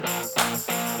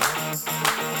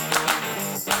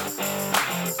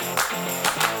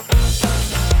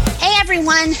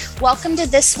everyone. Welcome to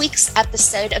this week's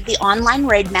episode of the Online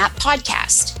Roadmap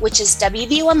podcast, which is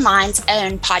WVU Online's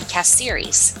own podcast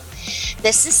series.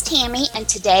 This is Tammy, and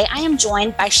today I am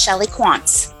joined by Shelly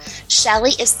Quantz.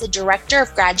 Shelly is the Director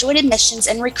of Graduate Admissions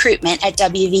and Recruitment at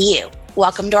WVU.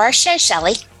 Welcome to our show,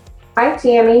 Shelly. Hi,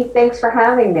 Tammy. Thanks for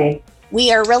having me.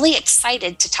 We are really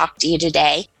excited to talk to you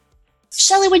today.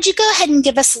 Shelly, would you go ahead and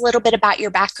give us a little bit about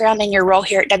your background and your role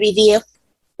here at WVU?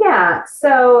 Yeah,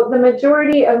 so the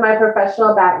majority of my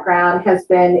professional background has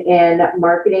been in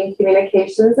marketing,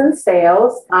 communications, and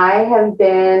sales. I have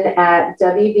been at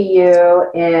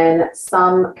WVU in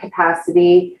some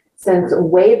capacity since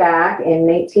way back in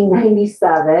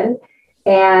 1997.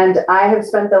 And I have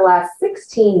spent the last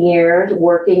 16 years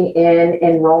working in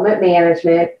enrollment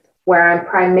management, where I'm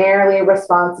primarily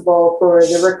responsible for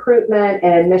the recruitment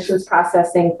and admissions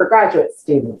processing for graduate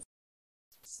students.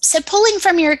 So pulling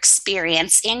from your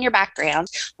experience and your background,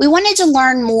 we wanted to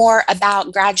learn more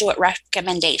about graduate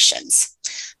recommendations.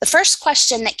 The first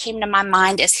question that came to my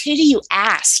mind is, who do you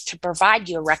ask to provide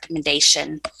you a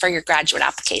recommendation for your graduate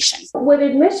application? What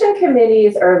admission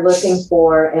committees are looking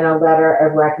for in a letter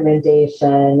of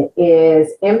recommendation is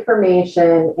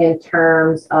information in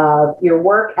terms of your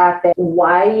work ethic,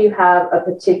 why you have a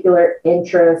particular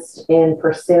interest in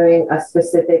pursuing a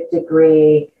specific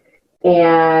degree,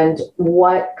 and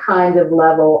what kind of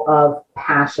level of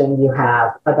passion you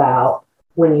have about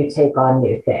when you take on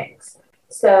new things.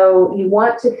 So you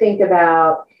want to think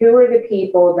about who are the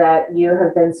people that you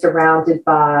have been surrounded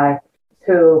by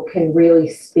who can really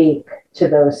speak to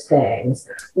those things,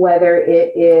 whether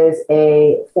it is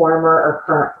a former or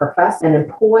current professor, an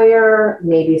employer,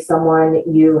 maybe someone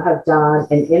you have done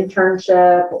an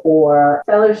internship or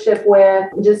fellowship with,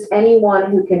 just anyone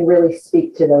who can really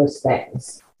speak to those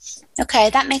things.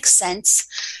 Okay, that makes sense.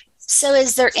 So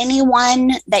is there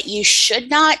anyone that you should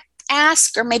not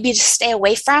ask or maybe just stay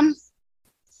away from?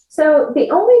 So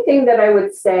the only thing that I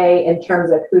would say in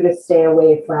terms of who to stay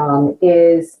away from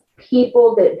is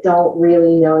people that don't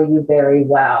really know you very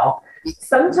well.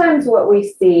 Sometimes what we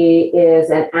see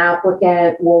is an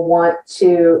applicant will want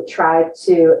to try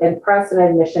to impress an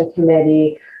admission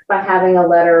committee by having a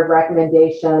letter of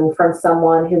recommendation from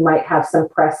someone who might have some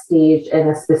prestige in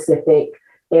a specific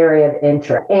area of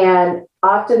interest. And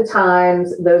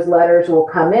oftentimes those letters will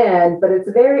come in, but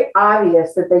it's very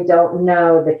obvious that they don't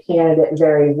know the candidate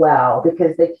very well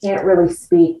because they can't really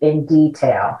speak in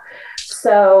detail.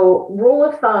 So rule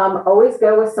of thumb, always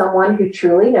go with someone who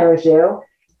truly knows you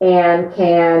and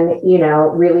can,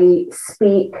 really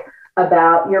speak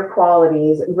about your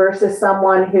qualities versus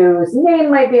someone whose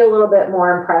name might be a little bit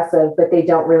more impressive, but they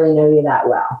don't really know you that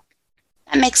well.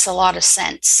 That makes a lot of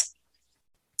sense.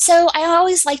 So I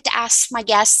always like to ask my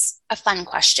guests a fun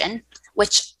question,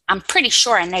 which I'm pretty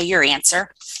sure I know your answer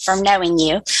from knowing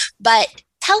you, but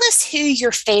tell us who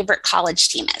your favorite college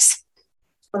team is.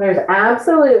 Well, there's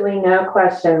absolutely no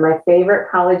question. My favorite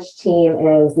college team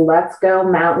is Let's Go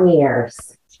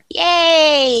Mountaineers.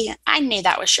 Yay! I knew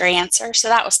that was your answer, so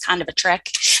that was kind of a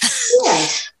trick. Yeah.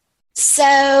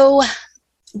 So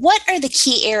what are the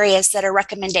key areas that a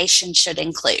recommendation should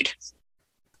include?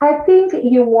 I think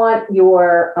you want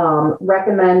your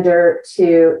recommender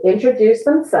to introduce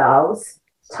themselves,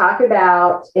 talk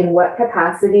about in what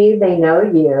capacity they know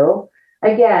you.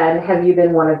 Again, have you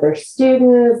been one of their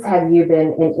students? Have you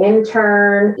been an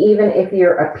intern? Even if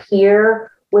you're a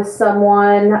peer with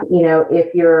someone,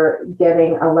 if you're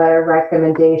getting a letter of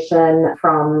recommendation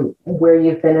from where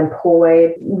you've been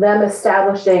employed, them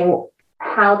establishing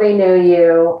how they know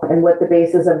you and what the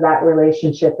basis of that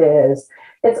relationship is.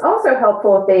 It's also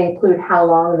helpful if they include how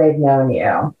long they've known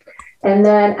you. And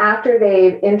then after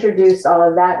they've introduced all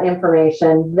of that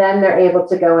information, then they're able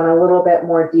to go in a little bit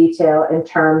more detail in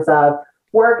terms of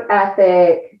work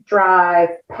ethic, drive,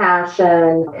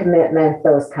 passion, commitment,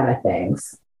 those kind of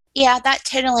things. Yeah, that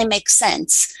totally makes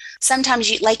sense.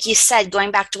 Sometimes, like you said,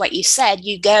 going back to what you said,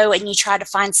 you go and you try to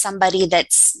find somebody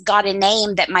that's got a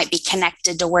name that might be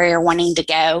connected to where you're wanting to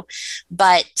go,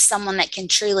 but someone that can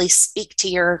truly speak to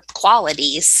your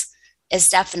qualities is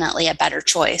definitely a better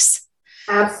choice.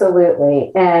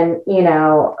 Absolutely. And,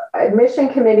 admission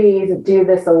committees do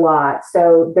this a lot.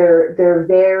 So they're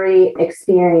very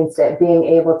experienced at being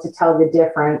able to tell the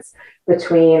difference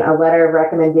between a letter of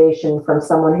recommendation from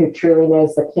someone who truly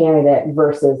knows the candidate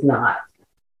versus not.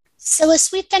 So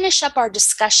as we finish up our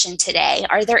discussion today,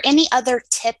 are there any other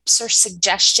tips or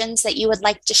suggestions that you would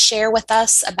like to share with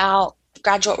us about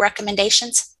graduate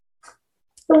recommendations?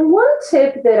 The one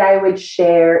tip that I would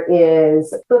share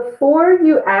is before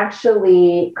you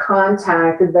actually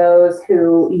contact those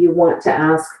who you want to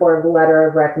ask for a letter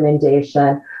of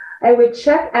recommendation, I would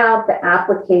check out the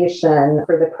application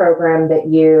for the program that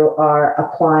you are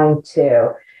applying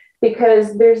to,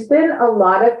 because there's been a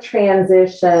lot of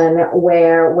transition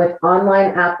where with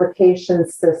online application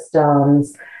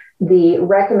systems, the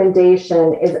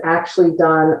recommendation is actually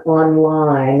done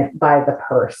online by the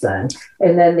person.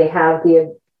 And then they have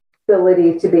the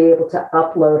ability to be able to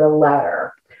upload a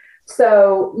letter.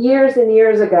 So years and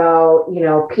years ago,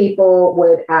 people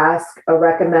would ask a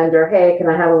recommender, hey, can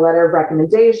I have a letter of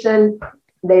recommendation?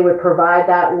 They would provide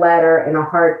that letter in a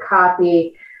hard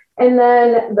copy. And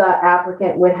then the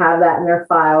applicant would have that in their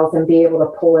files and be able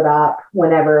to pull it up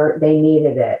whenever they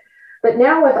needed it. But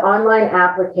now with online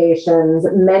applications,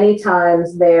 many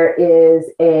times there is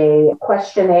a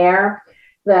questionnaire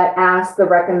that asks the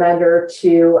recommender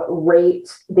to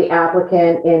rate the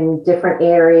applicant in different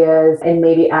areas and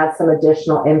maybe add some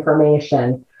additional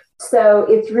information. So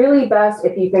it's really best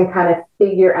if you can kind of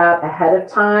figure out ahead of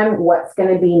time what's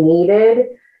going to be needed.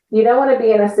 You don't want to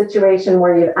be in a situation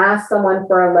where you've asked someone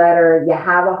for a letter, you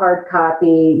have a hard copy,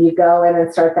 you go in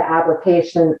and start the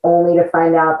application only to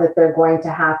find out that they're going to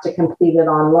have to complete it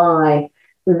online,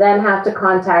 then have to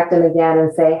contact them again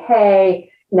and say,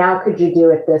 hey, now could you do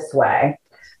it this way?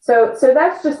 So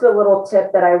that's just a little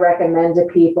tip that I recommend to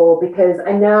people, because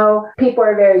I know people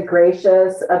are very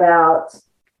gracious about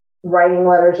writing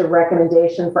letters of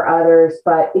recommendation for others,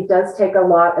 but it does take a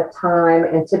lot of time,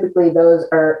 and typically those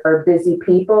are busy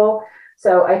people.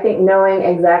 So I think knowing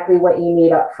exactly what you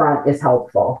need up front is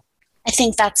helpful. I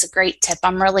think that's a great tip.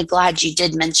 I'm really glad you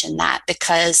did mention that,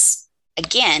 because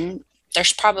again,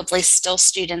 there's probably still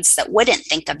students that wouldn't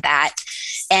think of that.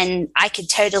 And I could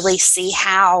totally see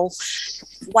how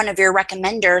one of your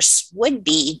recommenders would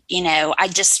be, I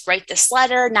just wrote this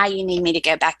letter. Now you need me to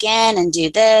go back in and do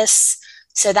this.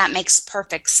 So that makes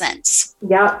perfect sense.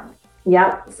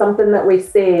 Yep. Something that we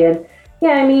see.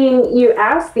 And you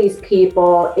ask these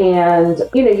people and,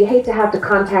 you hate to have to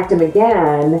contact them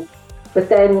again, but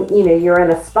then, you're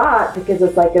in a spot because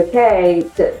it's like, okay,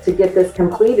 to get this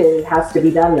completed, it has to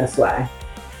be done this way.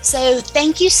 So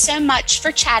thank you so much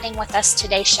for chatting with us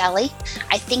today, Shelley.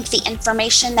 I think the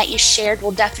information that you shared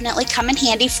will definitely come in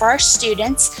handy for our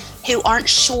students who aren't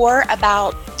sure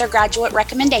about their graduate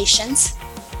recommendations.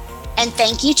 And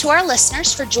thank you to our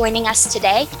listeners for joining us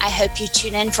today. I hope you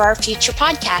tune in for our future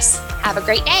podcasts. Have a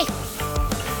great day.